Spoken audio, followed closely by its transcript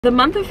The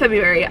month of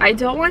February, I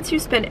don't want to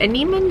spend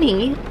any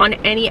money on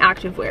any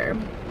activewear.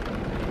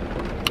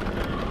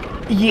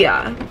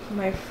 Yeah.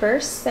 My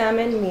first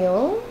salmon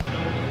meal.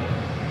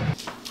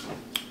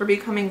 We're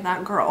becoming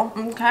that girl,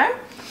 okay?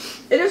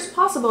 It is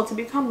possible to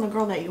become the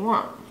girl that you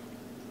want.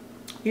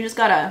 You just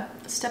gotta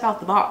step out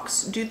the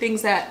box, do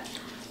things that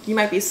you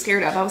might be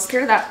scared of. I was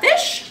scared of that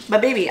fish, but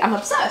baby, I'm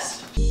obsessed.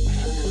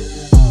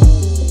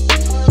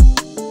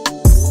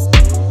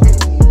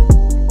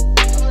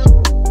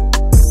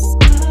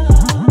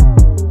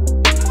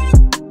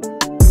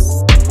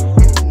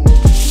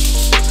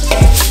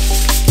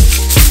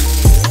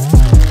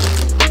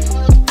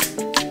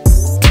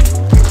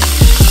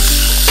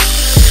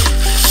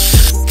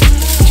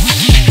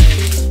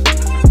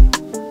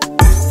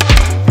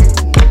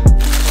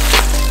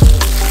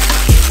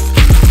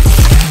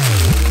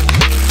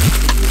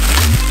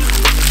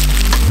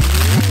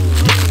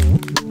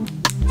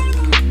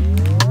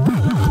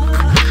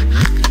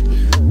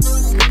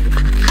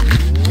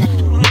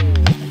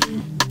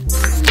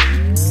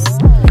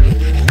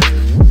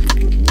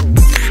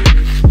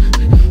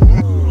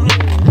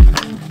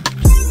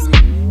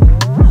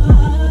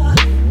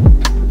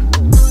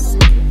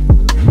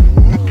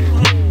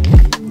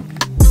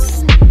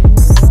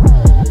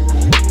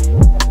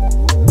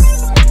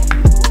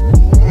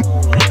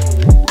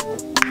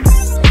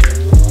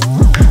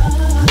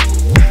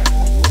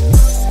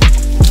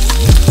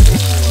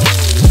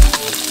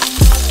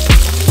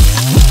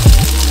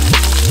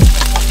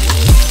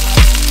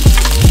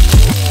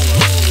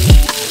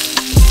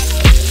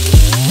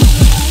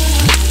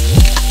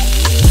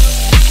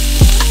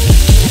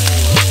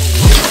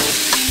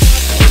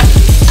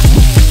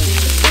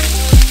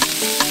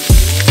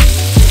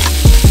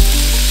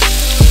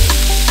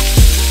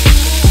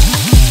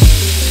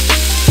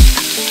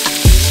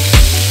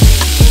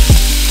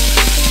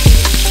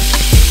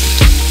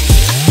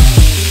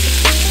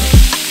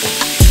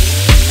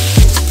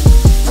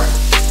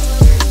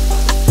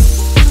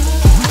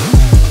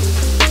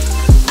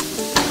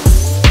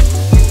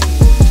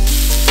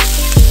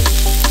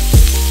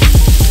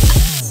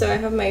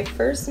 My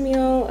first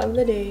meal of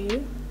the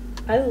day.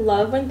 I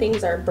love when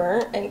things are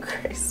burnt and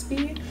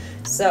crispy,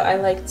 so I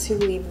like to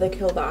leave the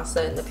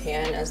kielbasa in the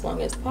pan as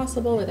long as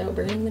possible without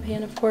burning the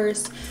pan, of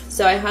course.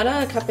 So I had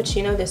a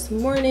cappuccino this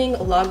morning,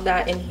 logged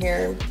that in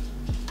here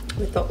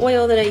with the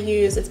oil that I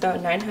use. It's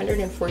about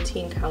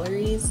 914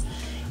 calories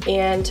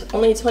and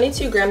only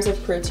 22 grams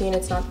of protein.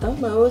 It's not the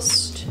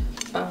most.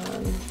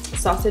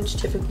 Sausage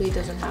typically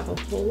doesn't have a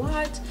whole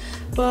lot,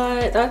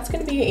 but that's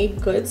gonna be a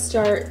good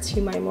start to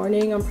my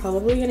morning. I'm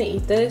probably gonna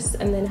eat this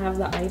and then have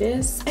the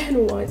itis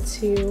and want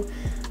to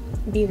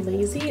be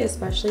lazy,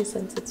 especially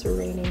since it's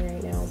raining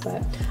right now.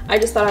 But I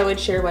just thought I would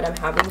share what I'm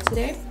having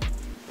today.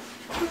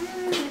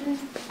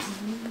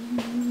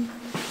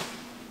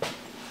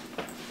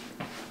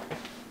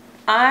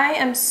 I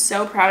am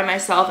so proud of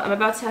myself. I'm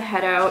about to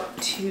head out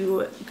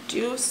to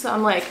do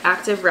some like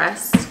active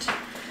rest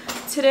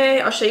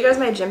today. I'll show you guys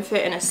my gym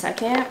fit in a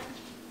second.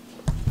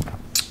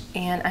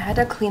 And I had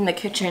to clean the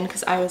kitchen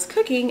because I was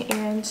cooking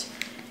and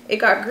it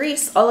got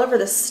grease all over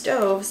the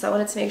stove, so I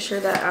wanted to make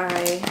sure that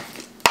I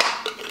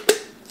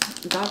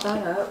got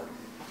that up.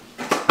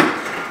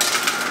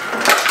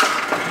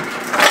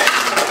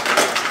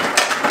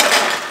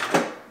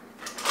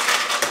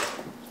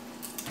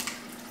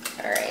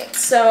 Alright,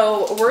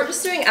 so we're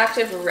just doing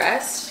active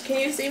rest. Can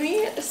you see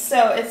me?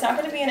 So it's not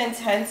going to be an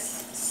intense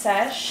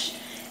sesh.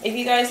 If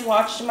you guys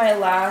watched my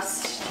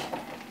last,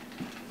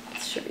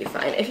 should be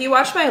fine. If you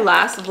watched my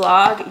last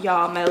vlog,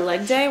 y'all, my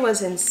leg day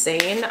was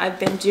insane. I've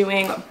been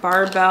doing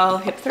barbell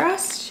hip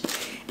thrust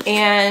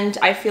and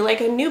I feel like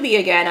a newbie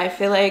again. I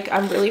feel like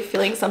I'm really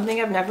feeling something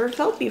I've never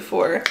felt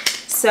before.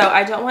 So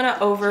I don't want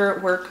to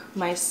overwork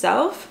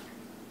myself.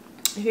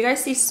 If you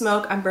guys see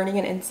smoke, I'm burning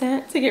an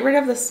incense to get rid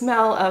of the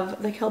smell of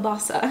the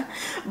kielbasa.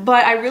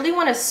 But I really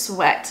want to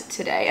sweat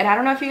today. And I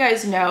don't know if you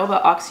guys know,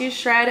 but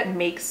OxyShred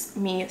makes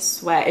me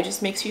sweat. It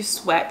just makes you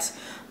sweat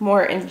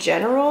more in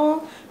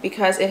general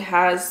because it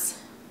has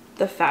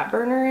the fat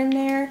burner in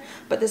there.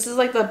 But this is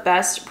like the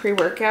best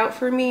pre-workout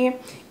for me.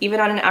 Even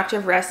on an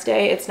active rest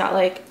day, it's not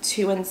like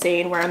too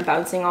insane where I'm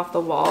bouncing off the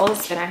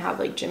walls and I have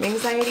like gym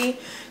anxiety.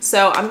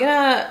 So I'm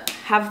gonna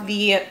have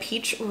the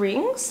peach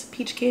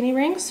candy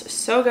rings,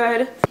 so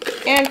good.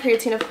 And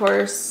creatine, of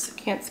course,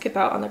 can't skip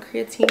out on the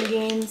creatine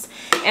gains.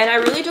 And I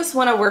really just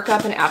wanna work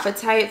up an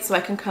appetite so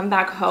I can come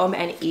back home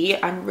and eat.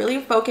 I'm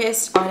really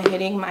focused on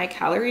hitting my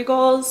calorie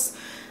goals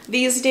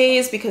these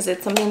days because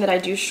it's something that I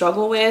do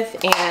struggle with,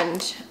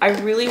 and I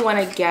really want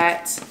to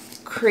get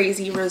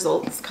crazy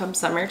results come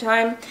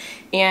summertime.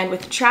 And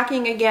with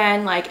tracking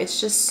again, like, it's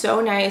just so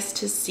nice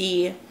to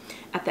see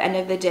at the end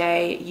of the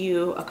day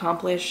you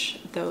accomplish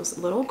those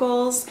little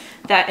goals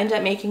that end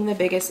up making the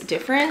biggest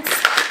difference.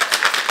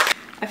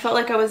 I felt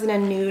like I was in a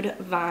nude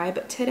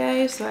vibe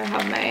today, so I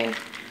have my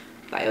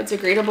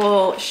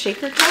biodegradable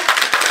shaker cup.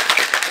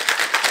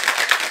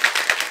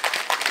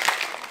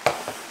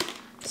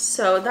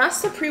 So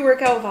that's the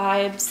pre-workout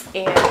vibes,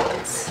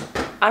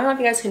 and I don't know if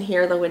you guys can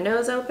hear the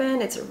windows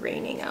open. It's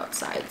raining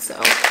outside, so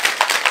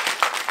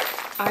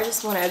I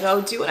just want to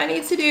go do what I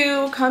need to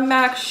do, come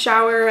back,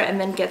 shower, and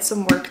then get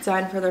some work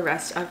done for the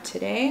rest of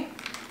today.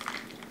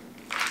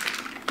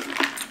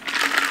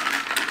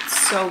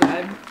 So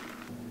good.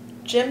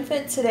 Gym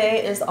fit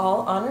today is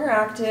all Honor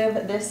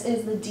Active. This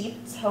is the deep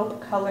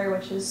taupe color,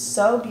 which is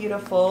so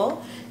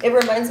beautiful. It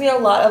reminds me a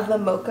lot of the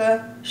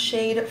mocha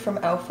shade from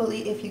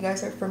Alphalete, if you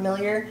guys are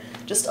familiar.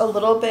 Just a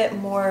little bit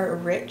more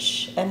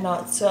rich and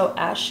not so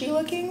ashy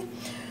looking.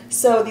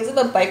 So these are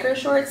the biker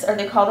shorts, or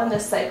they call them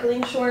the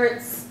cycling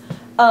shorts.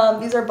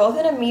 These are both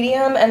in a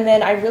medium, and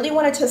then I really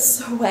wanted to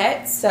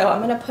sweat, so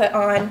I'm gonna put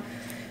on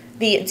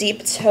the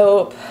deep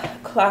taupe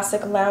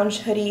classic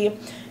lounge hoodie.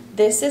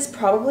 This is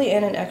probably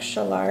in an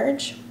extra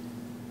large.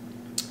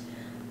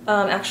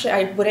 Actually,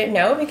 I wouldn't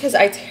know because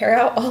I tear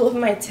out all of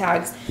my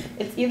tags.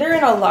 It's either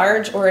in a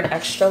large or an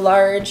extra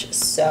large,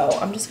 so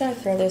I'm just gonna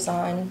throw this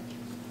on.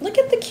 Look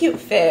at the cute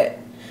fit.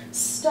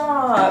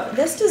 Stop.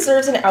 This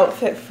deserves an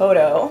outfit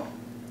photo.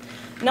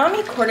 Not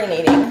me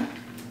coordinating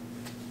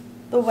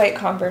the white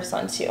Converse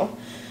on too.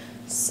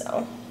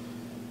 So.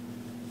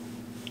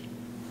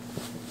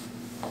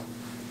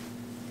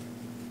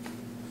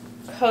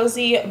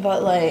 Cozy,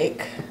 but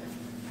like,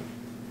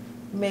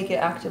 make it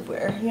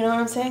activewear, you know what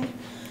I'm saying?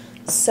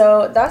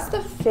 So that's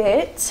the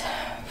fit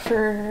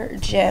for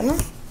gym.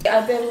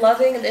 I've been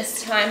loving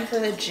this time for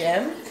the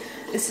gym.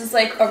 This is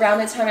like around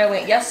the time I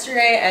went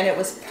yesterday, and it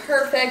was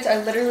perfect.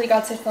 I literally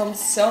got to film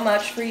so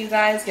much for you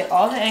guys, get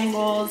all the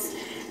angles,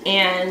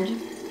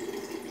 and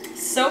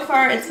so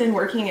far it's been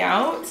working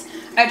out.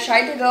 I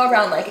tried to go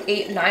around like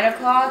 8, 9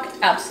 o'clock.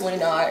 Absolutely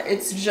not.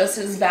 It's just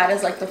as bad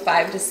as like the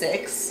 5 to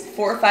 6,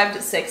 4, 5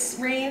 to 6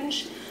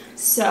 range.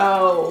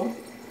 So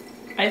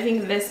I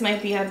think this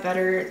might be a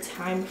better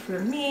time for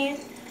me,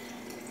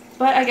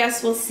 but I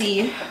guess we'll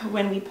see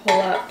when we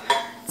pull up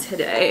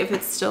today if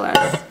it's still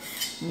as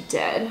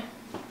dead.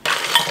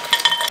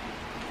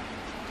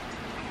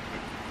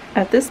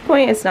 At this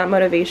point, it's not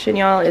motivation,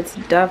 y'all. It's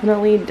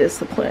definitely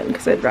discipline,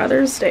 because I'd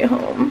rather stay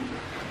home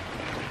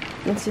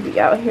than to be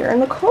out here in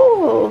the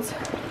cold.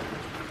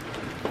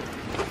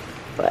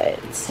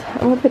 But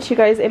I'm gonna put you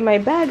guys in my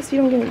bag so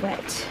you don't get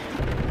wet.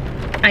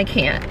 I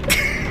can't.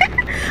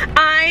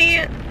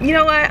 You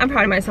know what? I'm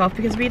proud of myself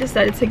because we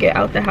decided to get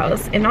out the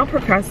house and not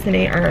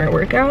procrastinate on our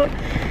workout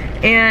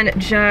and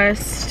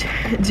just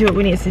do what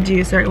we need to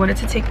do. Sorry, I wanted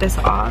to take this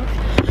off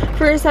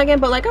for a second,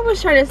 but like I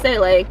was trying to say,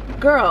 like,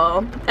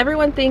 girl,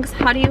 everyone thinks,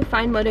 how do you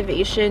find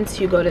motivation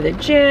to go to the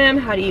gym?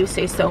 How do you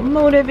stay so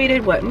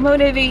motivated? What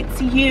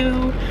motivates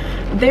you?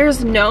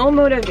 There's no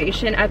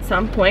motivation. At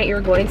some point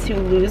you're going to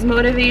lose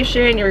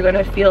motivation. You're going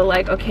to feel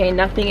like, okay,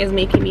 nothing is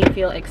making me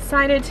feel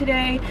excited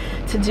today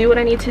to do what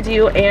I need to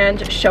do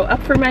and show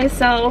up for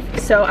myself,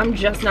 so I'm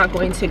just not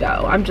going to go.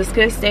 I'm just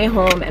gonna stay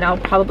home and I'll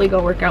probably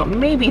go work out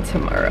maybe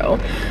tomorrow.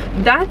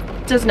 That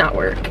does not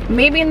work.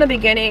 Maybe in the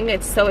beginning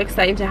it's so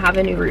exciting to have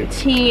a new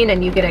routine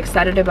and you get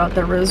excited about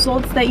the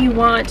results that you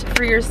want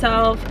for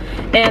yourself,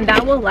 and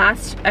that will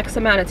last X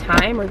amount of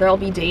time, or there'll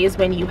be days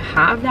when you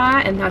have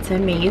that and that's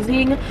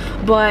amazing.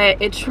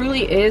 But it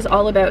truly is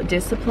all about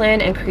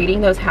discipline and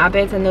creating those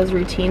habits and those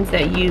routines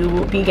that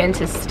you begin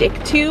to stick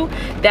to,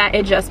 that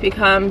it just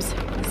becomes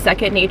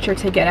second nature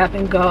to get up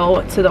and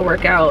go to the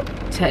workout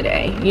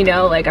today. You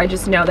know, like, I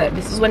just know that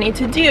this is what I need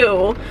to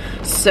do,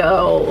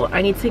 so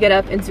I need to get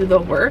up and do the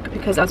work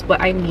because that's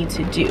what I need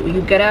to do.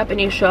 You get up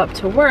and you show up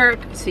to work,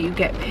 so you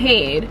get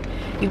paid.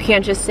 You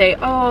can't just say,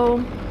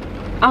 oh,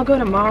 I'll go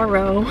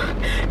tomorrow,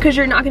 because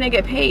you're not gonna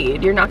get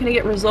paid. You're not gonna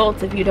get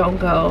results if you don't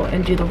go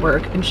and do the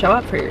work and show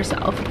up for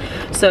yourself.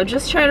 So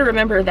just try to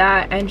remember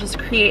that and just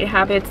create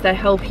habits that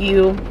help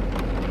you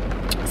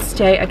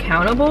stay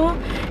accountable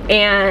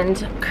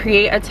and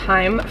create a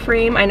time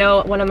frame. I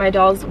know one of my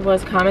dolls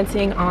was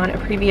commenting on a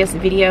previous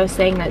video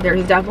saying that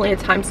there's definitely a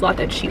time slot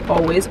that she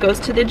always goes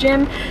to the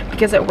gym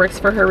because it works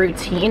for her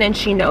routine, and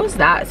she knows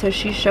that, so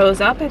she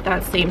shows up at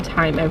that same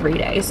time every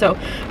day. So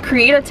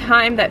create a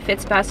time that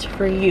fits best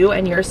for you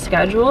and your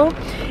schedule,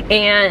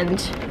 and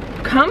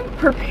come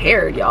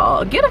prepared,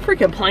 y'all. Get a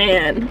freaking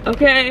plan,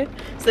 okay,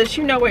 so that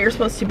you know what you're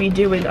supposed to be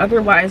doing.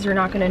 Otherwise you're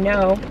not gonna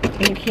know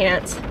and you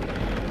can't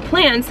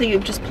plan, so you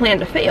just plan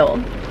to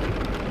fail.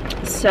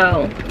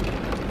 So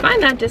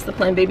find that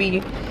discipline,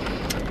 baby.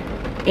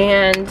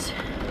 And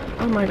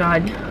oh my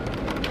god,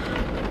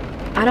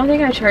 I don't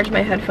think I charged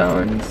my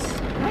headphones.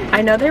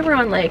 I know they were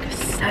on like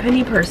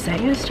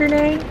 70%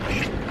 yesterday.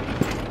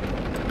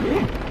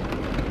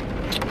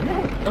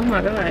 Oh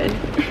my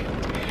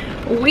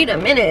god. Wait a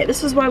minute,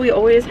 this is why we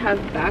always have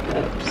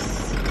backups.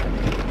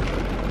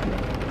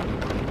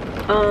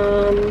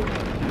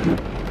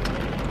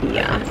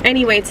 Yeah,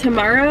 anyway,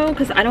 tomorrow,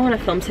 because I don't want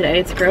to film today,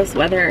 it's gross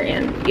weather,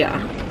 and yeah,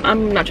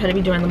 I'm not trying to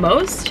be doing the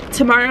most.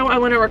 Tomorrow I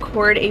want to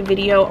record a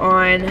video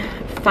on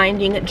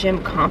finding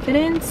gym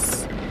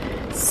confidence,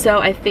 so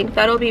I think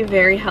that'll be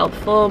very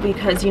helpful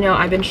because, you know,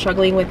 I've been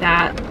struggling with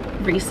that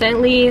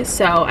recently,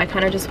 so I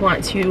kind of just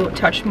want to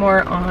touch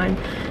more on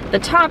the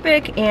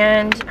topic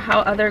and how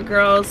other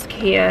girls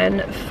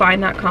can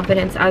find that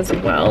confidence as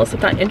well. So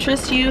if that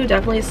interests you,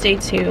 definitely stay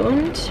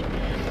tuned.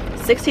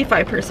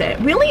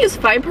 65%. We only used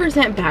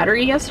 5%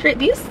 battery yesterday.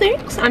 These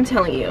things, I'm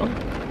telling you,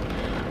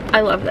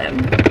 I love them.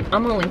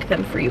 I'm gonna link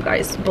them for you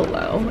guys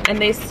below. And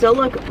they still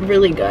look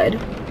really good.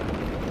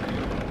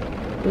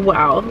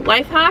 Wow.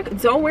 Life hack,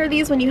 don't wear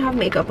these when you have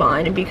makeup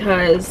on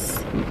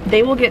because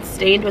they will get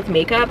stained with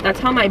makeup. That's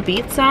how my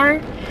Beats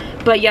are.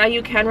 But yeah,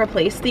 you can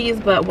replace these,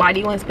 but why do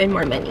you want to spend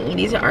more money?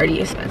 These are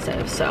already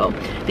expensive. So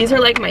these are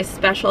like my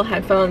special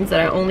headphones that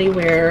I only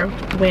wear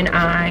when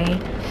I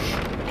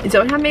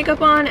don't have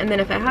makeup on. And then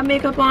if I have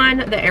makeup on,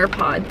 the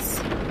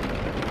AirPods,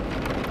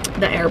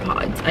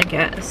 I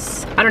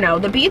guess. I don't know.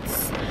 The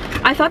Beats,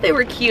 I thought they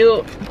were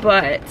cute,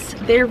 but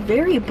they're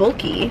very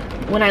bulky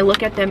when I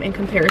look at them in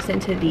comparison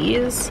to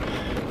these.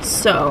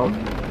 So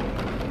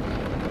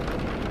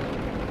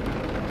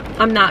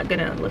I'm not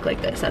gonna look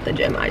like this at the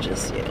gym. I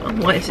just, you know,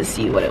 wanted to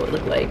see what it would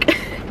look like.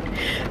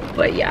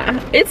 But yeah,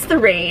 it's the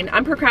rain.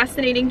 I'm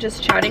procrastinating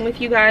just chatting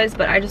with you guys,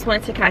 but I just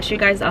wanted to catch you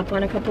guys up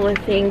on a couple of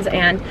things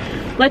and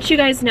let you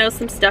guys know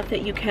some stuff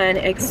that you can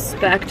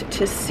expect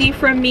to see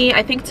from me.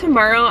 I think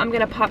tomorrow I'm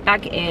gonna pop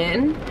back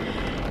in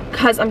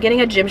because I'm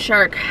getting a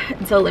Gymshark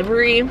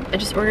delivery. I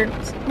just ordered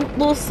a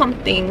little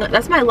something.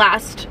 That's my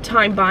last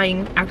time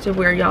buying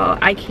activewear, y'all.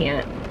 I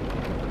can't.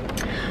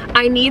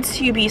 I need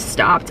to be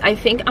stopped. I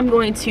think I'm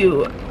going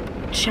to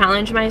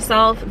challenge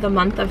myself the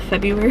month of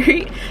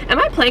February. Am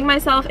I playing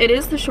myself? It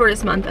is the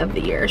shortest month of the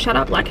year. Shout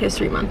out Black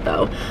History Month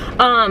though.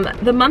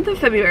 The month of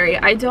February,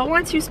 I don't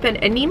want to spend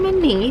any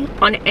money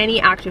on any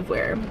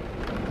activewear.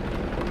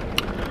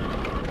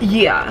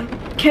 Yeah.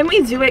 Can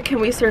we do it? Can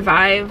we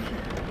survive?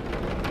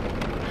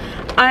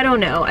 I don't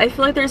know. I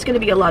feel like there's going to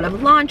be a lot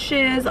of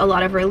launches, a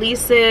lot of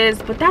releases,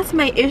 but that's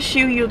my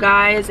issue, you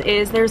guys,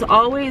 is there's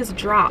always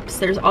drops.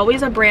 There's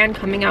always a brand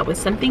coming out with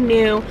something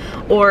new,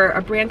 or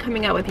a brand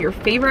coming out with your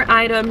favorite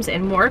items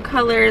in more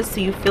colors, so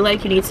you feel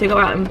like you need to go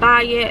out and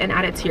buy it and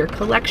add it to your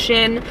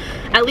collection.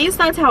 At least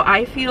that's how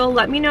I feel.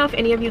 Let me know if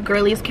any of you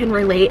girlies can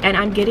relate, and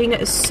I'm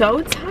getting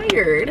so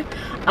tired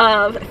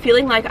of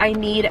feeling like I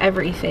need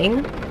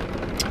everything.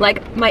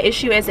 Like, my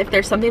issue is if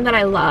there's something that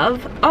I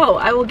love, oh,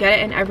 I will get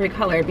it in every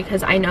color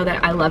because I know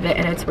that I love it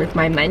and it's worth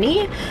my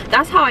money.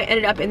 That's how I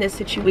ended up in this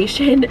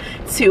situation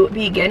to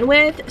begin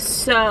with.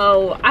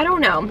 So I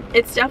don't know,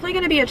 it's definitely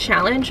going to be a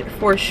challenge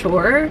for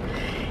sure.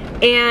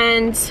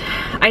 And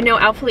I know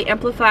Outfully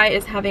Amplify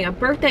is having a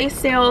birthday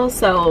sale,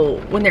 so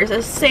when there's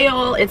a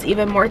sale it's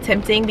even more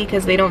tempting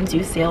because they don't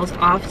do sales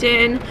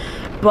often.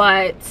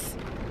 But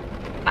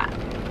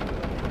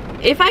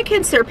if I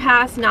can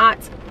surpass not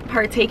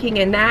partaking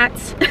in that,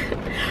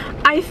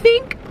 I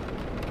think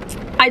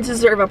I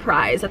deserve a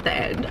prize at the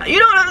end. You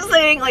know what I'm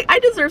saying? Like, I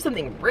deserve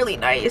something really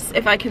nice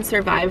if I can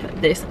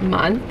survive this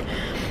month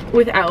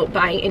without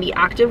buying any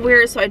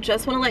activewear. So I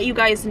just want to let you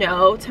guys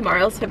know,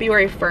 tomorrow's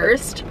February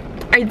 1st.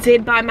 I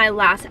did buy my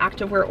last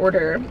activewear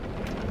order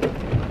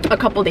a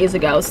couple days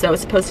ago, so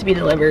it's supposed to be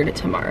delivered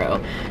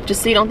tomorrow.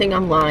 Just so you don't think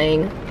I'm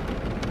lying.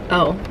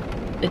 Oh,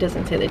 it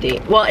doesn't say the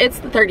date. Well, it's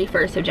the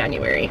 31st of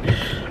January.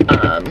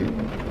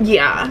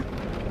 Yeah.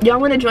 Y'all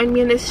want to join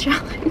me in this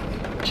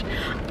challenge?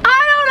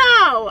 I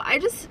don't know.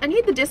 I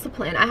need the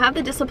discipline. I have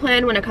the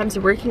discipline when it comes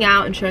to working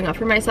out and showing up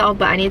for myself,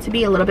 but I need to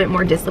be a little bit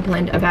more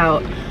disciplined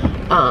about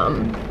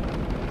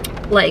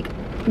like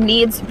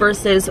needs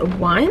versus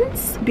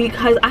wants,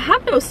 because I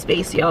have no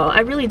space, y'all.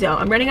 I really don't.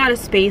 I'm running out of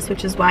space,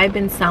 which is why I've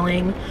been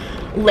selling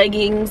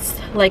leggings,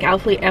 like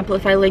Outfully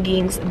Amplify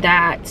leggings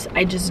that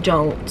I just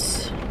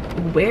don't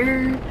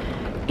wear,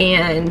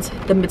 and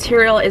the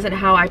material isn't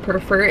how I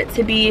prefer it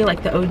to be,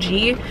 like the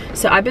OG.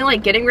 So I've been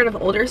like getting rid of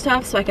older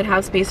stuff so I could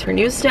have space for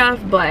new stuff,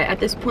 but at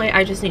this point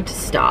I just need to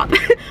stop.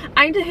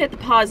 I need to hit the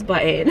pause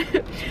button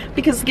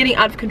because it's getting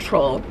out of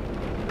control.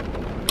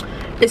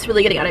 It's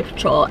really getting out of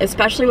control,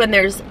 especially when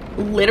there's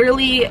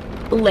literally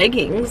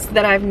leggings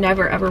that I've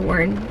never ever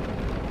worn.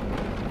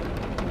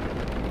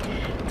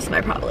 It's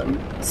my problem.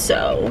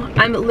 So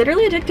I'm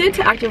literally addicted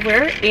to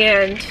activewear,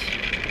 and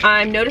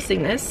I'm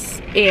noticing this,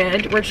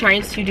 and we're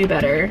trying to do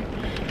better.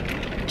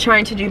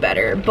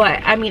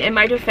 But I mean, in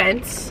my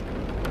defense,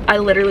 I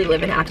literally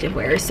live in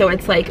activewear, so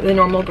it's like the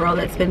normal girl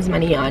that spends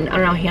money on, I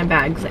don't know,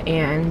 handbags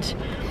and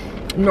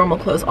normal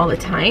clothes all the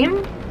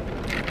time.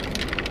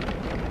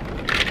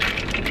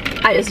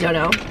 I just don't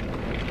know.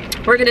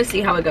 We're gonna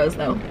see how it goes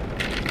though.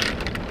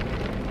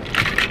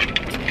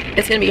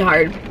 It's gonna be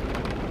hard.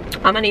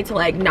 I'm gonna need to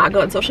like not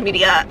go on social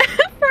media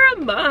for a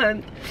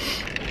month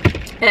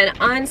and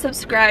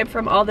unsubscribe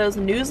from all those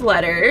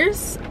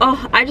newsletters.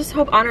 Oh, I just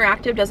hope Honor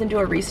Active doesn't do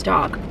a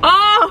restock.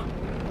 Oh,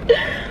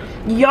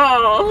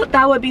 y'all,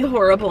 that would be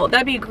horrible.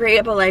 That'd be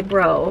great, but like,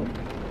 bro,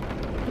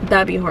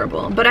 that'd be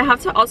horrible. But I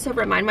have to also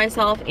remind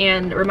myself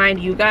and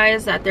remind you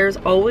guys that there's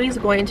always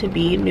going to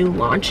be new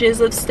launches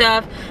of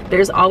stuff.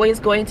 There's always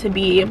going to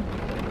be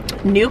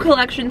new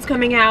collections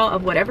coming out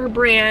of whatever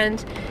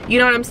brand, you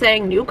know what I'm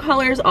saying? New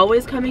colors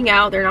always coming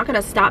out. They're not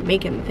gonna stop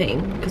making the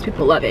thing because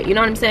people love it, you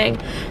know what I'm saying?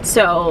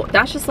 So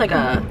that's just like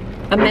a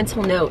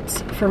mental note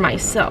for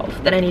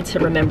myself that I need to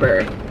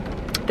remember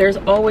there's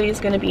always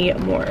gonna be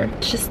more.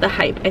 It's just the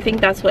hype. I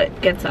think that's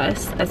what gets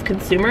us as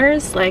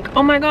consumers, like,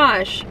 oh my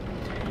gosh,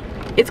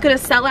 it's gonna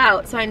sell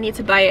out, so I need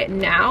to buy it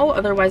now,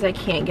 otherwise I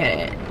can't get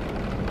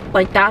it.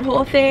 Like, that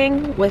whole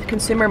thing with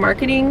consumer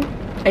marketing,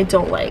 I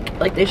don't like.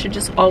 Like, they should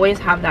just always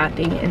have that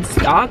thing in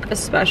stock,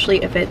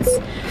 especially if it's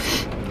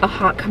a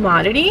hot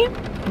commodity.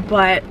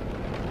 But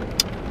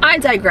I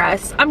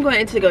digress. I'm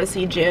going to go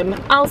see Jim.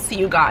 I'll see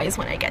you guys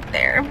when I get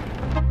there.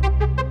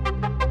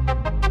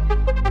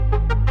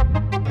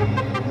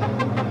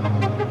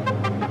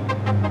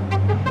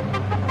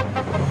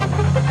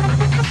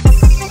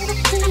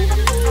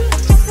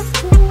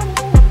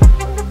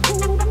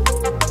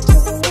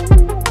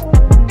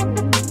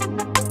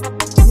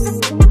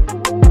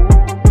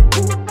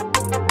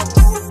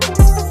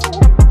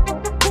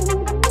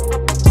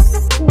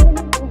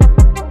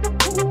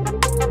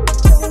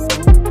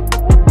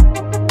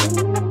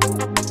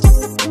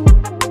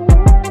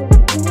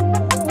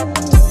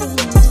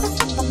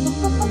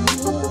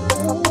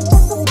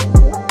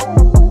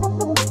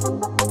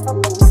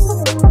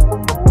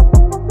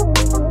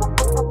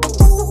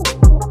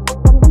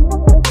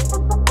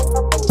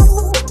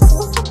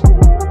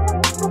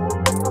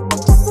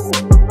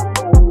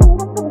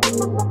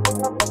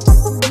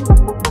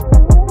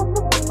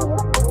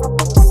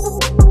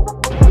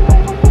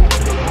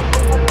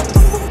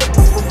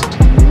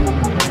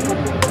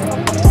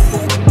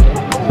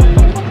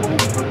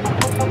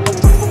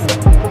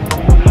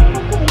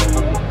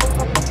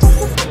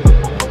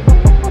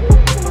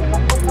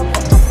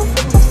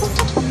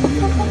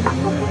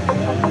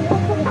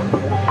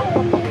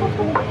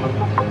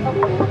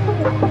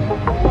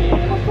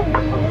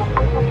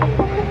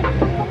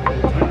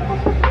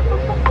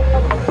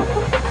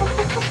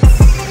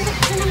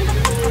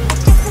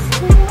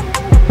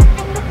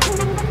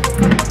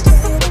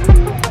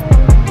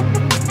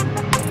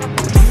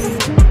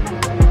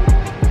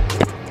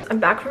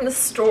 Back from the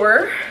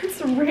store.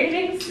 It's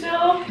raining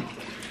still,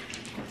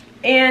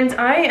 and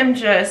I am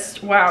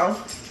just,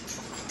 wow,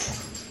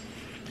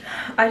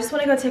 I just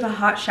want to go take a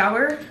hot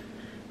shower,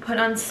 put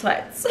on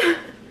sweats,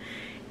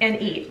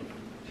 and eat.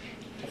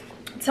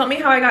 Tell me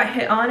how I got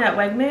hit on at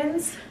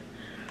Wegmans.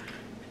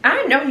 I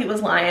didn't know he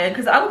was lying,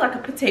 because I look like a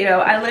potato.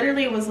 I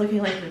literally was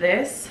looking like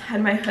this,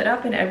 had my hood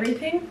up and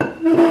everything,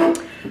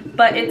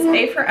 but it's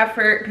A for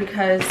effort,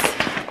 because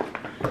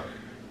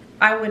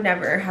I would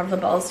never have the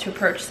balls to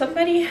approach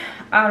somebody.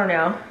 I don't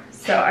know.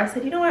 So I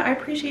said, you know what? I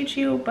appreciate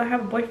you, but I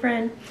have a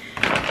boyfriend.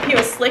 He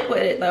was slick with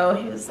it though.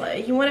 He was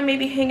like, you want to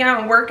maybe hang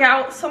out and work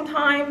out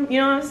sometime?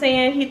 You know what I'm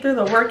saying? He threw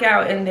the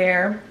workout in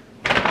there.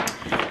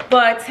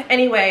 But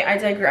anyway, I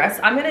digress.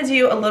 I'm gonna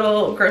do a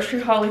little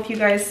grocery haul with you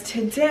guys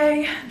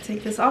today.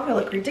 Take this off, I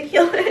look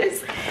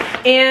ridiculous.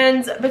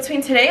 And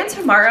between today and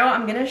tomorrow,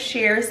 I'm gonna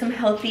share some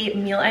healthy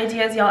meal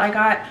ideas. Y'all, I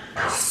got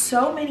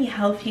so many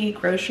healthy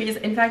groceries.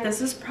 In fact, this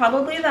is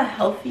probably the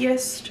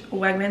healthiest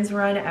Wegmans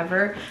run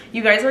ever.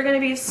 You guys are gonna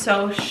be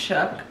so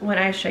shook when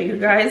I show you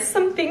guys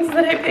some things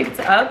that I picked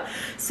up.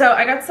 So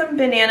I got some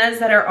bananas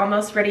that are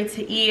almost ready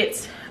to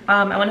eat.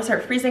 I want to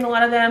start freezing a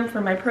lot of them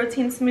for my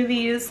protein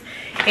smoothies,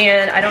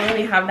 and I don't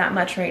really have that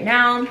much right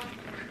now.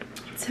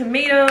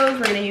 Tomatoes,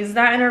 we're going to use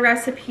that in a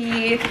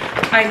recipe.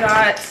 I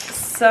got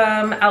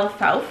some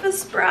alfalfa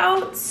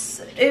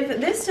sprouts.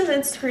 If this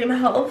doesn't scream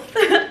health,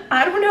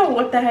 I don't know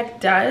what the heck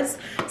does.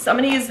 So I'm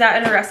going to use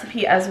that in a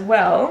recipe as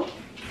well.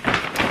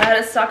 I had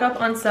to stock up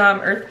on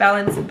some Earth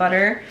Balance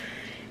butter,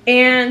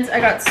 and I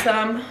got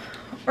some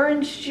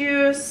orange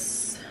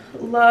juice.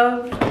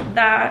 Love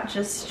that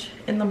just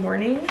in the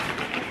morning.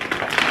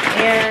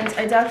 And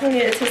I definitely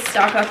needed to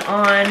stock up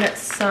on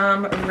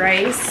some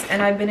rice,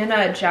 and I've been in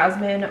a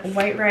jasmine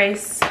white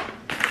rice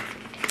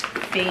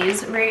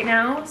phase right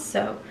now,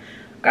 so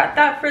got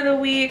that for the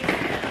week.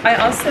 I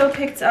also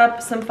picked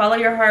up some Follow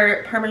Your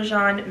Heart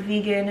Parmesan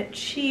vegan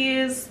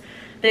cheese.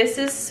 This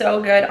is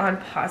so good on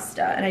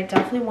pasta, and I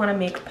definitely want to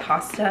make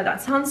pasta.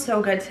 That sounds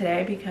so good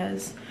today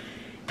because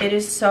it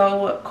is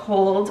so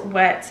cold,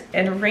 wet,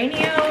 and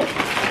rainy out.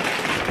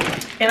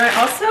 And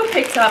I also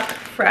picked up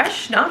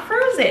fresh, not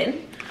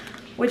frozen,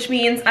 which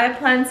means I have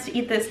plans to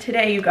eat this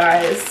today, you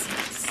guys.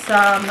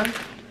 Some,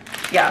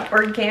 yeah,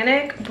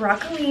 organic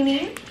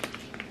broccolini.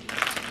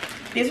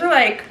 These were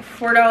like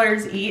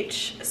 $4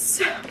 each,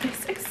 so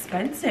it's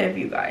expensive,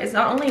 you guys.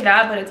 Not only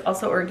that, but it's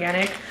also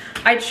organic.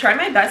 I try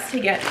my best to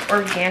get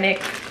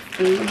organic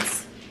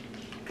foods,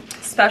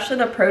 especially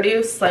the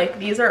produce. Like,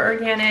 these are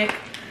organic,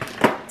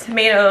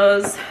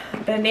 tomatoes,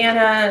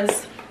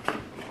 bananas.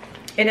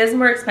 It is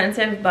more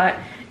expensive, but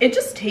it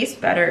just tastes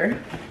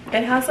better.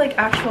 It has like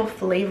actual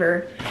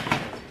flavor.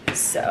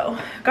 So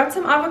got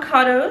some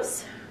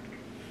avocados.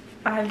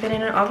 I've been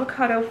in an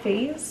avocado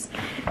phase.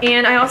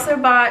 And I also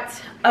bought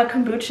a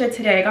kombucha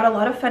today. I got a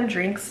lot of fun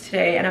drinks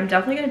today, and I'm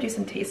definitely gonna do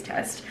some taste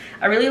tests.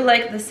 I really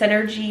like the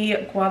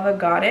Synergy Guava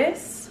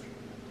Goddess.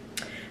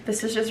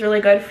 This is just really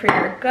good for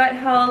your gut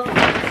health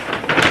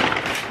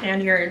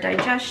and your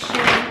digestion.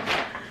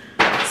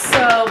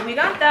 So we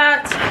got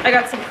that. I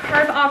got some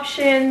carb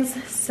options,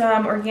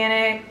 some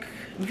organic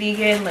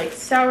vegan like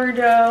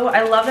sourdough.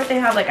 I love that they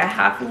have like a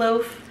half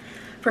loaf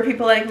for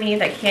people like me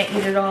that can't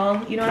eat it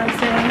all. You know what I'm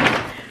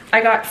saying?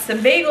 I got some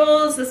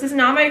bagels. This is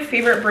not my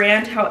favorite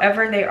brand.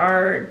 However, they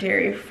are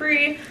dairy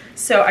free.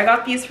 So I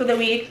got these for the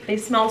week. They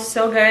smell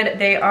so good.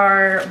 They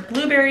are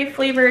blueberry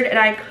flavored, and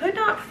I could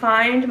not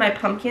find my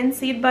pumpkin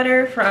seed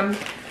butter from,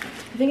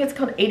 I think it's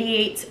called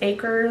 88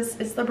 Acres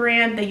is the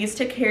brand. They used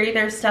to carry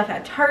their stuff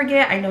at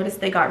Target. I noticed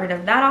they got rid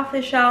of that off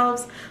the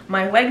shelves.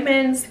 My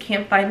Wegmans,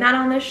 can't find that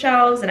on the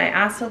shelves, and I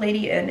asked a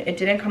lady and it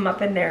didn't come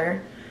up in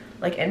their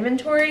like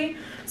inventory.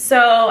 So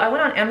I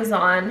went on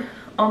Amazon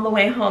on the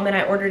way home and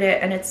I ordered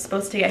it, and it's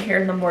supposed to get here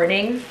in the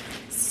morning.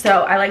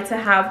 So I like to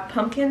have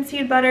pumpkin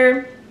seed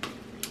butter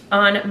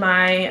on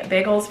my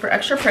bagels for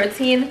extra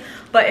protein,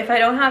 but if I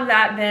don't have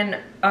that,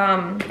 then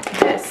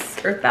this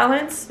Earth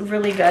Balance,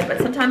 really good, but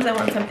sometimes I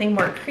want something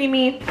more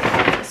creamy,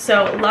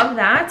 so love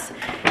that.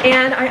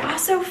 And I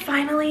also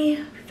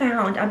finally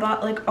found, I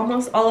bought like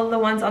almost all of the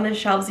ones on the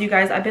shelves, you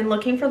guys. I've been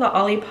looking for the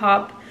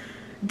Olipop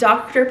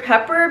Dr.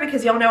 Pepper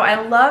because y'all know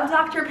I love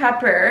Dr.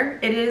 Pepper.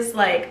 It is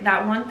like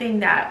that one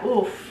thing that,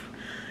 oof,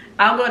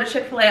 I'll go to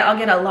Chick-fil-A, I'll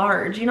get a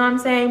large, you know what I'm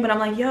saying? But I'm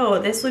like, yo,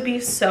 this would be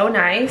so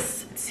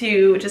nice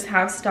to just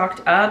have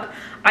stocked up.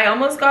 I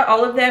almost got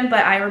all of them,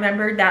 but I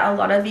remembered that a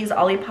lot of these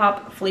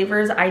Olipop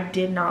flavors I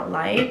did not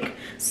like,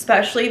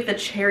 especially the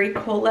cherry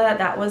cola.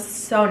 That was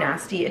so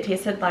nasty. It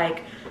tasted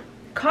like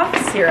cough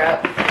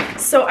syrup.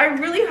 So I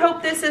really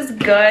hope this is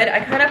good. I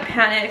kind of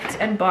panicked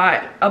and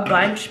bought a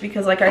bunch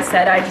because, like I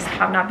said, I just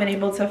have not been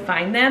able to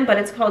find them, but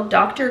it's called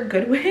Dr.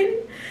 Goodwin.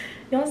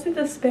 Y'all see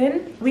the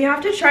spin? We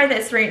have to try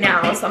this right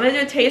now. So I'm gonna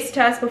do a taste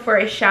test before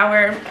I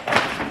shower.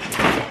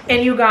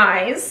 And you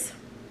guys,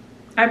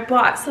 I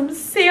bought some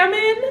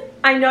salmon.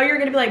 I know you're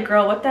gonna be like,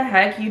 girl, what the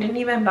heck? You didn't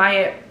even buy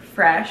it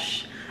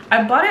fresh.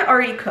 I bought it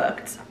already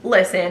cooked.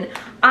 Listen,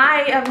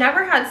 I have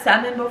never had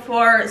salmon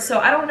before, so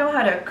I don't know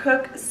how to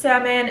cook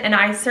salmon, and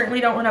I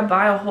certainly don't wanna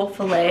buy a whole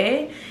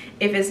fillet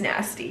if it's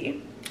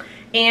nasty.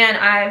 And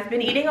I've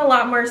been eating a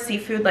lot more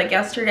seafood. Like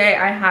yesterday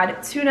I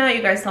had tuna.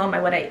 You guys saw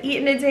my what I eat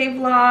in a day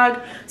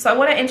vlog. So I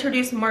want to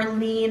introduce more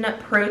lean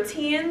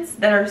proteins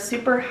that are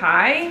super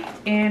high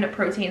in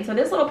protein. So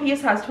this little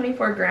piece has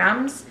 24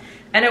 grams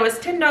and it was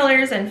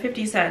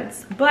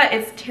 $10.50, but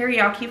it's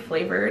teriyaki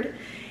flavored.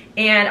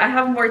 And I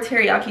have more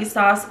teriyaki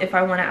sauce if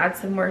I want to add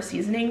some more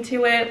seasoning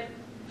to it.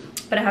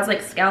 But it has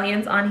like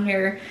scallions on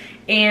here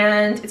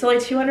and it's only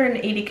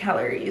 280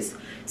 calories.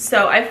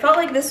 So I felt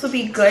like this would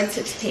be good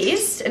to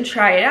taste and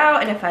try it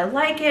out, and if I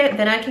like it,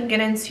 then I can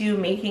get into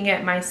making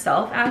it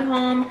myself at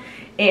home.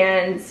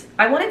 And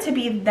I want it to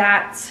be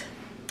that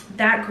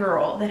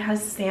girl that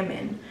has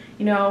salmon,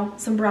 you know,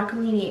 some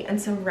broccolini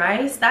and some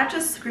rice. That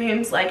just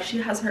screams like she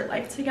has her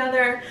life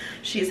together.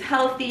 She's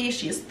healthy,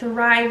 she's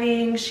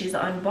thriving, she's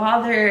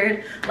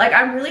unbothered. Like,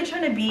 I'm really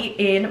trying to be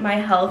in my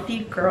healthy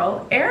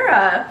girl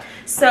era.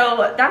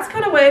 So that's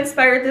kind of what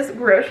inspired this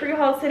grocery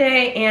haul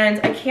today, and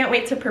I can't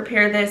wait to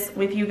prepare this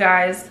with you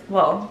guys,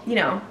 well, you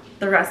know,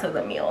 the rest of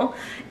the meal,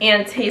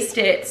 and taste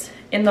it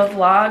in the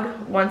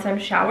vlog once I'm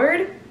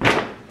showered.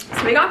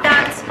 So we got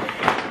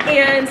that.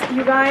 And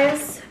you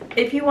guys,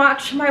 if you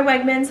watch my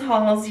Wegmans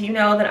hauls, you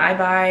know that I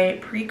buy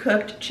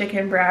pre-cooked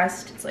chicken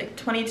breast. It's like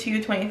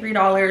 $22,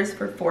 $23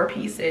 for 4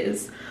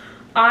 pieces.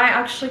 I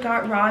actually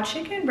got raw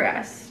chicken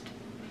breast.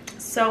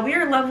 So we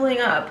are leveling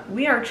up.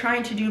 We are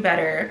trying to do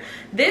better.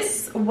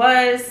 This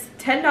was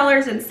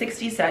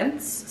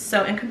 $10.60.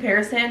 So in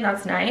comparison,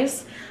 that's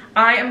nice.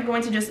 I am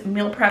going to just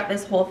meal prep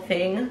this whole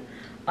thing.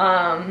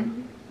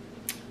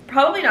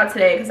 Probably not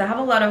today because I have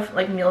a lot of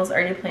like meals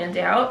already planned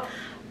out,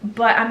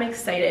 but I'm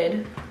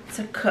excited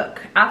to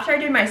cook. After I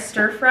did my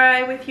stir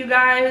fry with you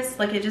guys,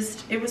 like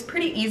it was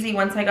pretty easy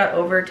once I got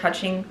over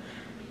touching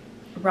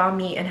raw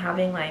meat and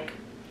having like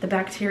the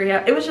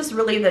bacteria. It was just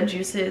really the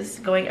juices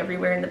going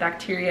everywhere in the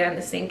bacteria in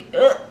the sink.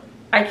 Ugh,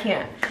 I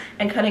can't.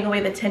 And cutting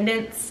away the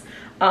tendons.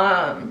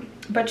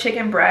 But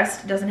chicken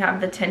breast doesn't have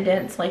the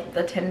tendons like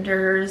the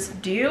tenders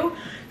do.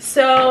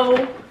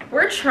 So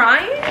we're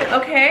trying,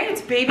 okay?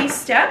 It's baby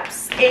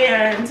steps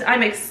and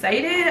I'm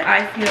excited.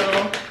 I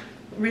feel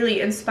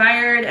really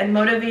inspired and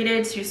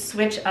motivated to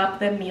switch up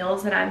the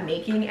meals that I'm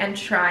making and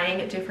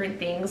trying different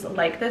things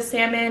like the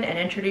salmon and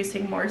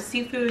introducing more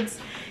seafoods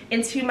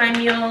into my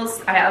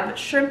meals. I have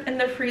shrimp in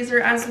the freezer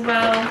as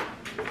well,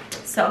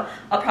 so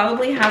I'll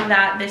probably have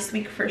that this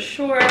week for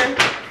sure.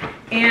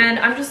 And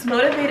I'm just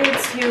motivated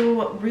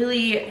to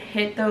really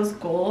hit those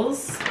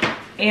goals,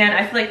 and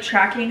I feel like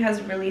tracking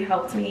has really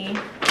helped me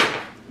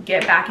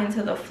get back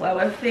into the flow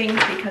of things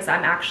because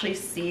I'm actually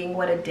seeing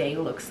what a day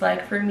looks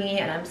like for me,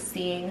 and I'm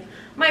seeing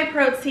my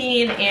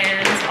protein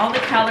and all the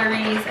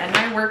calories and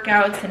my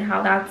workouts and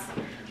how that's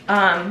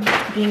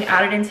being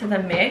added into the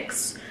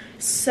mix.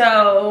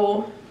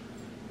 So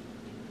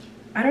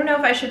I don't know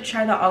if I should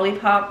try the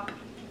Olipop.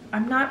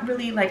 I'm not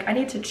really like, I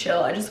need to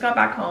chill. I just got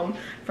back home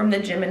from the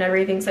gym and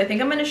everything, so I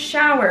think I'm gonna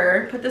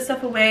shower, put this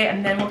stuff away,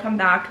 and then we'll come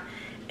back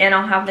and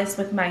I'll have this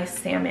with my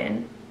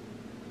salmon.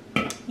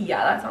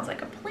 Yeah, that sounds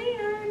like a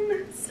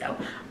plan. So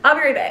I'll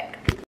be right back.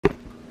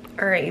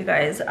 All right, you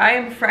guys, I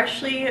am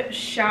freshly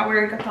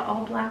showered, got the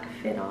all black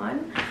fit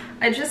on.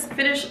 I just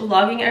finished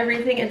logging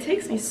everything. It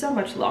takes me so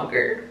much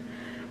longer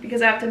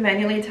because I have to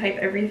manually type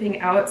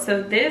everything out.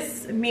 So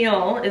this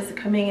meal is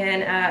coming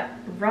in at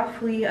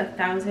roughly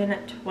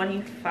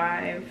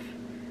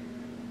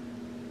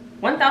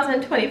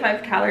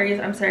 1,025 calories,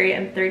 I'm sorry,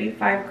 and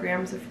 35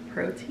 grams of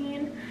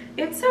protein.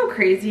 It's so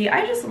crazy.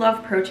 I just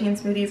love protein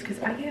smoothies because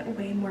I get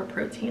way more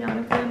protein out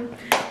of them.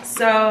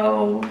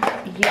 So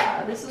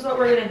yeah, this is what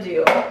we're gonna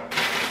do.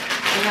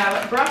 We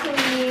have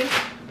broccoli.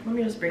 Let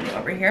me just bring it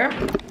over here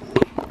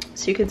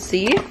so you can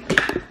see.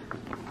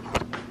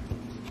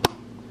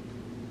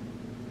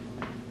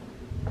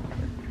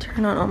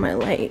 Turn on all my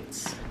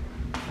lights.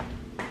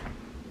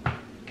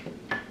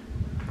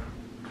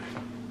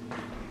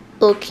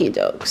 Okie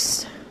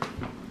dokes.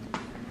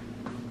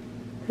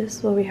 This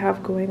is what we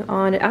have going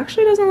on. It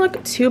actually doesn't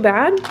look too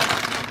bad.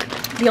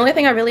 The only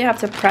thing I really have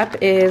to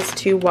prep is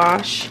to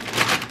wash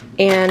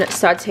and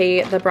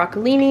saute the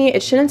broccolini.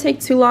 It shouldn't take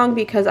too long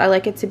because I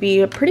like it to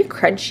be pretty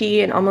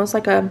crunchy and almost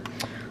like a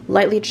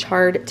lightly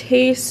charred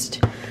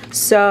taste.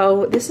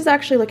 So this is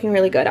actually looking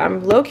really good.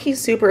 I'm low-key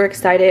super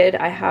excited.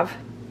 I have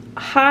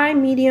high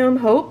medium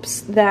hopes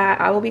that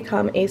I will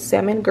become a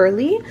salmon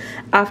girly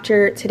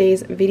after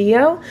today's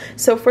video.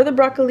 So for the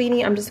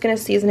broccolini, I'm just gonna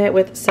season it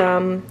with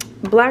some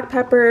black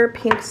pepper,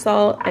 pink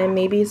salt, and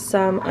maybe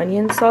some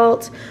onion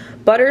salt.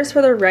 Butters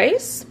for the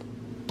rice,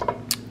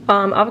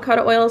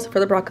 avocado oils for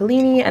the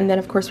broccolini, and then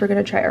of course we're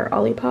gonna try our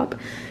olipop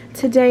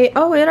today.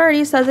 Oh, it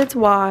already says it's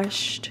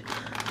washed.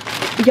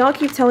 Y'all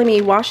keep telling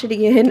me wash it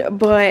again,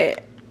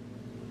 but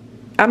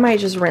I might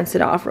just rinse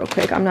it off real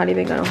quick. I'm not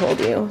even gonna hold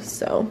you,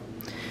 so.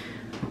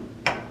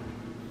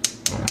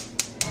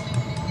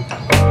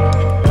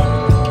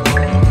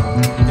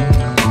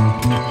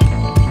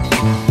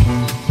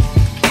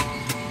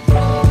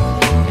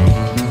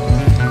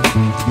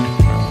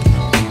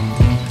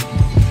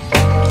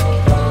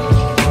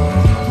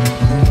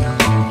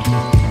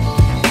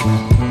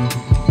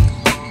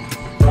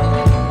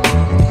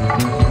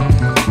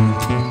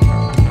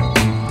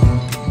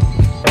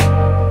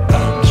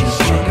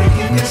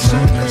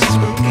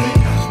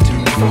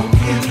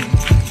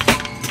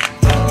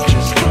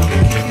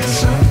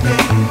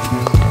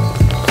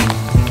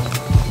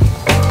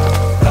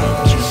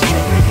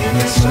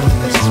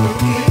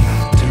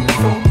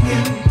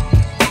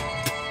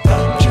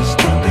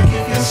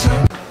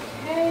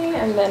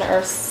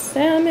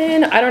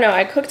 Salmon, I don't know,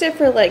 I cooked it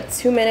for like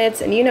 2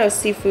 minutes, and you know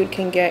seafood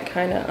can get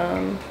kind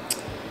of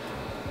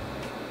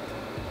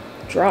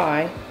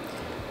dry,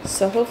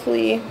 so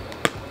hopefully,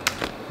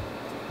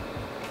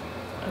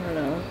 I don't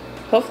know,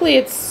 hopefully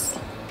it's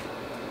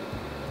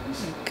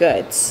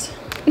good. It's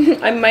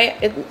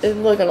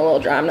looking a little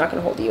dry. I'm not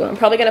gonna hold you. I'm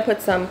probably gonna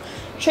put some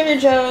Trader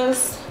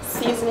Joe's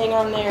seasoning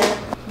on there.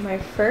 My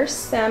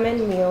first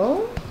salmon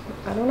meal.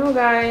 I don't know,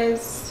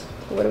 guys.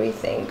 What do we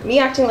think? Me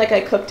acting like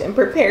I cooked and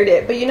prepared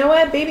it, but you know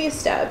what? Baby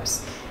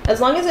steps.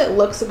 As long as it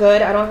looks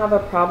good, I don't have a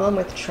problem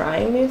with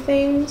trying new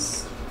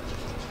things.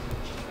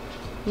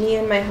 Me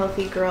and my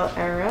healthy girl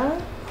era.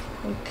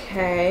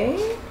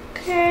 Okay.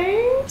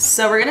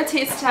 So we're gonna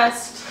taste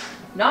test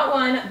not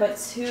one, but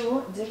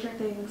 2 different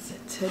things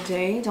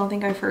today. Don't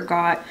think I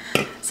forgot.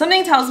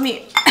 Something tells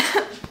me,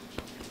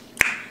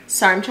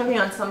 sorry, I'm choking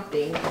on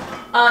something.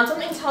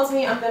 Something tells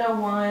me I'm gonna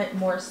want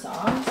more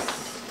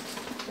sauce.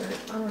 Or,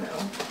 I don't know,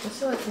 just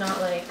so it's not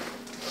like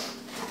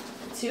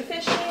too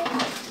fishy.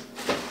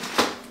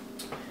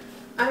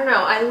 I don't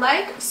know, I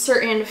like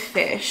certain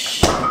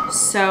fish.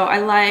 So I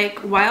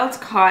like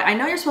wild caught. I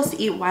know you're supposed to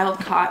eat wild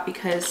caught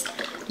because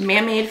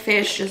man-made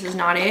fish just is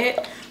not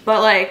it.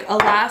 But like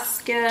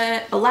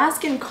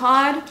Alaskan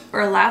cod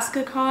or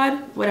Alaska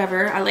cod,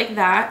 whatever, I like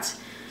that.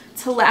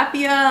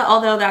 Tilapia,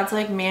 although that's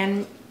like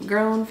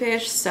man-grown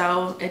fish,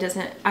 so it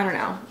doesn't, I don't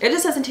know, it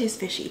just doesn't taste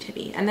fishy to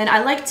me. And then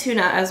I like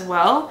tuna as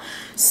well,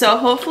 so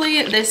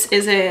hopefully this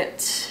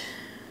isn't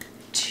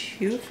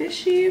too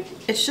fishy.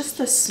 It's just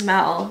the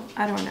smell,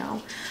 I don't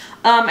know.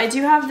 I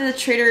do have the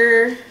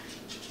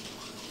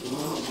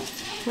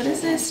what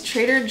is this?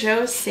 Trader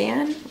Joe's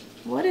sand?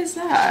 What is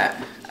that?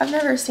 I've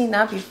never seen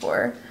that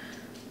before.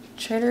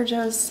 Trader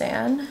Joe's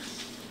sand?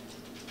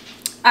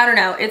 I don't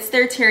know, it's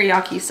their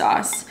teriyaki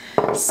sauce.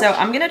 So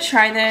I'm gonna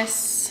try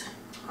this.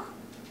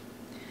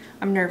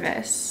 I'm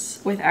nervous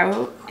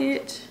without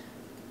it.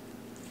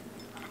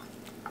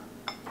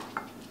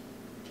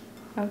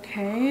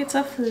 Okay, it's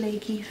a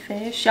flaky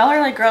fish. Y'all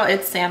are like, girl,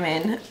 it's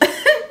salmon.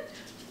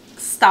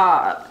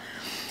 Stop.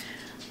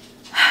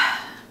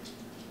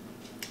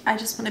 I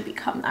just want to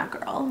become that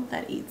girl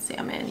that eats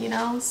salmon, you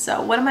know?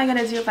 So what am I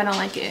gonna do if I don't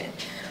like it?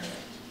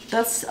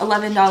 That's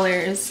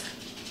 $11.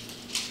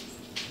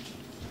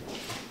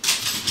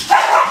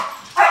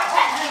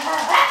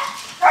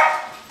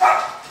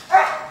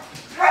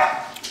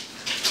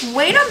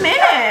 Wait a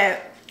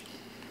minute.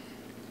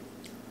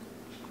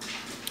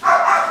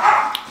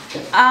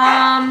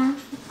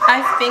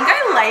 I think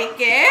I like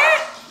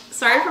it.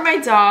 Sorry for my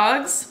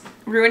dogs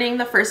ruining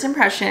the first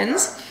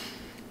impressions.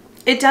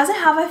 it doesn't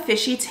have a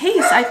fishy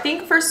taste. I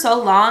think for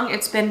so long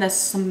it's been the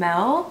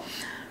smell,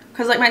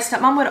 because like my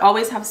stepmom would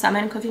always have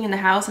salmon cooking in the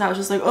house and I was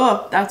just like,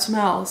 oh, that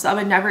smells, so I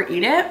would never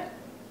eat it.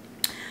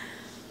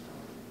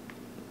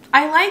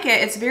 I like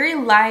it. It's very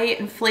light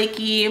and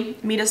flaky.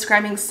 Me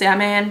describing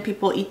salmon,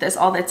 people eat this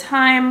all the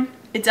time.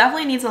 It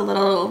definitely needs a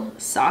little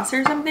sauce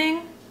or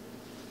something.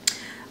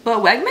 But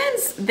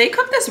Wegmans, they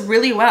cook this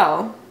really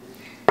well.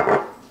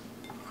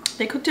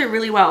 They cooked it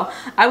really well.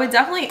 I would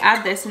definitely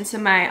add this into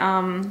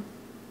my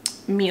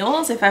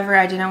meals if ever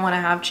I didn't want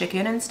to have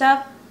chicken and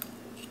stuff.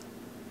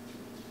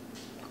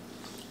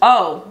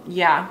 Oh,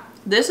 yeah.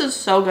 This is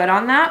so good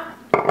on that.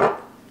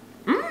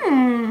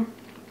 Mmm.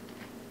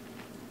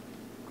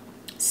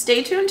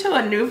 Stay tuned to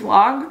a new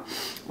vlog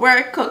where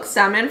I cook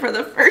salmon for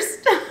the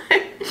first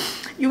time.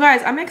 You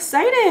guys, I'm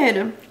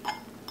excited.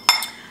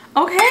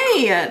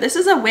 Okay, this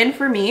is a win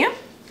for me.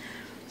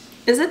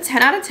 Is a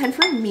 10 out of 10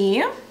 for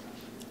me.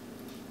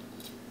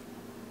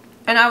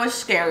 And I was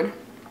scared.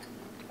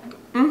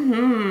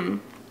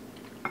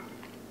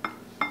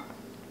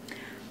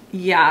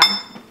 Yeah.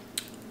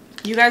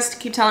 You guys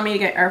keep telling me to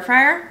get air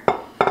fryer,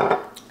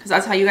 because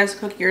that's how you guys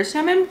cook your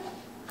salmon.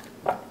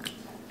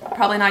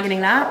 Probably not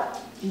getting that.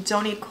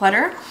 Don't eat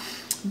clutter,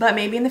 but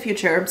maybe in the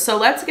future. So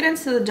let's get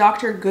into the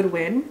Dr.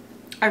 Goodwin.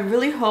 I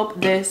really hope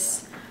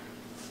this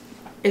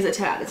is a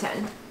 10 out of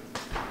 10.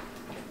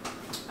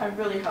 I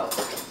really hope.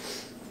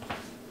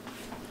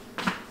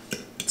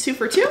 2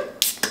 for 2.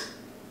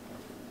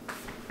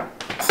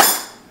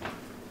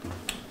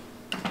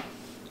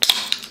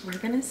 We're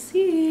gonna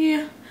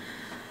see.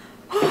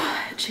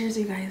 Cheers,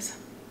 you guys.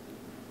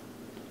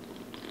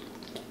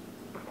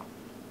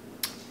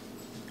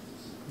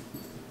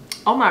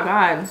 Oh my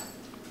god.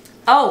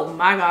 Oh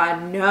my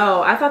god,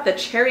 no. I thought the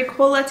cherry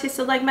cola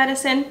tasted like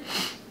medicine.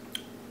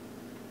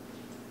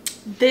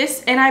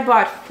 This, and I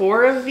bought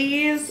 4 of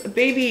these.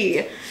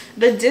 Baby,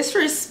 the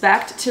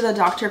disrespect to the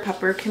Dr.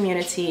 Pepper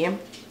community.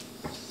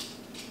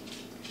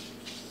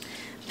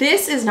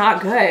 This is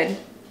not good.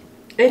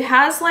 It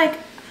has like,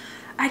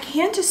 I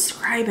can't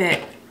describe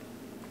it.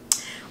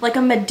 Like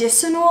a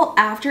medicinal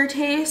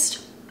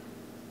aftertaste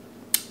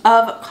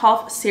of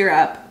cough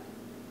syrup.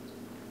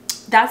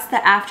 That's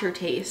the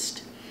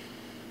aftertaste.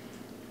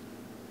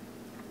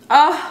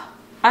 Oh,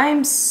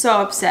 I'm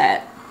so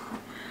upset.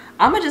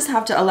 I'm gonna just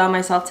have to allow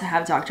myself to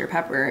have Dr.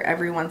 Pepper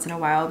every once in a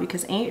while,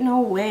 because ain't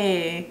no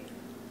way.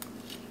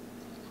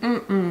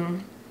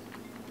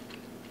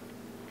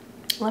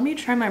 Let me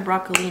try my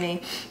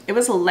broccolini. It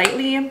was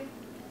lightly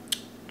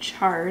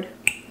charred.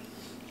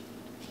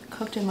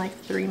 Cooked in like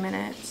 3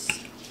 minutes.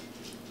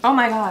 Oh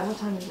my god, what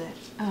time is it?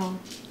 Oh,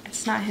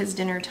 it's not his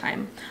dinner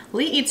time.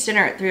 Lee eats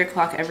dinner at 3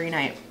 o'clock every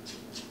night.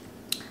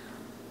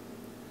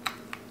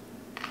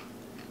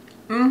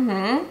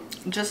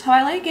 Just how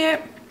I like it.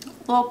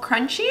 A little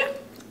crunchy.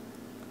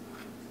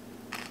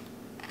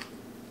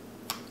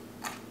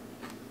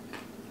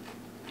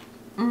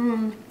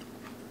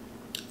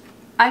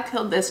 I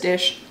killed this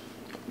dish.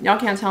 Y'all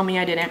can't tell me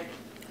I didn't.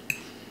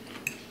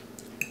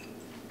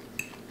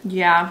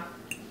 Yeah.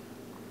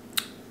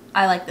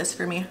 I like this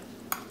for me.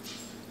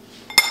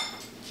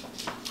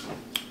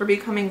 For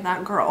becoming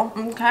that girl,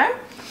 okay?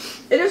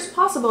 It is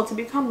possible to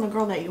become the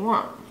girl that you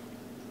want.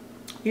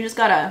 You just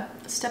gotta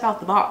step out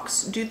the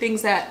box. Do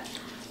things that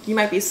you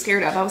might be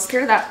scared of. I was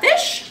scared of that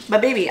fish,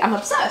 but baby, I'm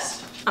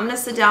obsessed. I'm gonna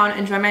sit down,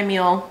 enjoy my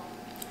meal,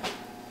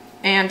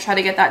 and try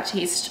to get that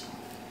taste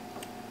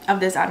of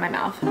this out of my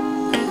mouth.